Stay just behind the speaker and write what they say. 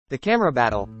The camera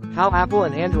battle, how Apple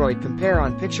and Android compare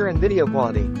on picture and video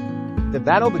quality. The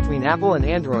battle between Apple and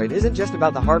Android isn't just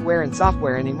about the hardware and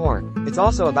software anymore, it's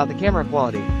also about the camera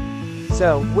quality.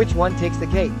 So, which one takes the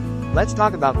cake? Let's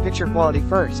talk about picture quality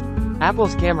first.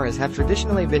 Apple's cameras have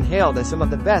traditionally been hailed as some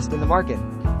of the best in the market.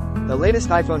 The latest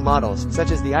iPhone models,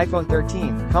 such as the iPhone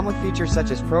 13, come with features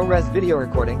such as ProRes video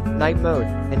recording, night mode,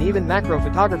 and even macro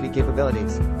photography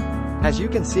capabilities. As you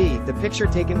can see, the picture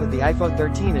taken with the iPhone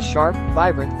 13 is sharp,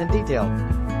 vibrant, and detailed.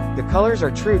 The colors are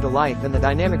true to life and the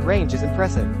dynamic range is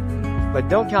impressive. But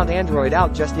don't count Android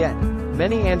out just yet.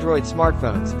 Many Android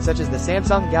smartphones, such as the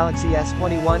Samsung Galaxy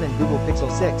S21 and Google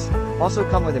Pixel 6, also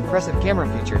come with impressive camera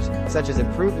features, such as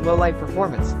improved low-light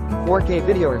performance, 4K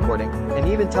video recording, and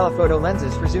even telephoto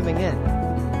lenses for zooming in.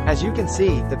 As you can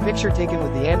see, the picture taken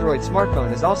with the Android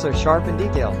smartphone is also sharp and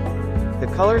detailed. The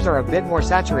colors are a bit more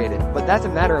saturated, but that's a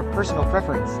matter of personal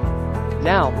preference.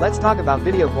 Now, let's talk about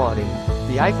video quality.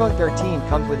 The iPhone 13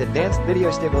 comes with advanced video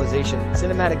stabilization,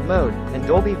 cinematic mode, and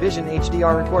Dolby Vision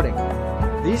HDR recording.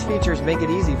 These features make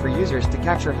it easy for users to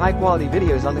capture high-quality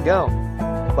videos on the go.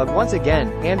 But once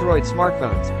again, Android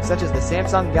smartphones, such as the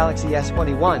Samsung Galaxy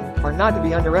S21, are not to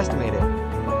be underestimated.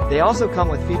 They also come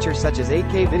with features such as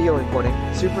 8K video recording,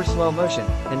 super slow motion,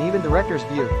 and even director's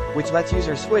view, which lets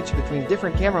users switch between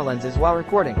different camera lenses while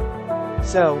recording.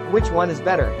 So, which one is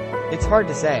better? It's hard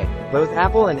to say. Both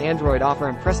Apple and Android offer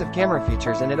impressive camera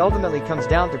features, and it ultimately comes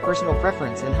down to personal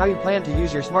preference and how you plan to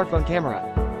use your smartphone camera.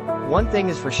 One thing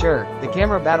is for sure, the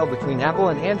camera battle between Apple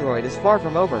and Android is far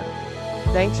from over.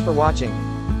 Thanks for watching.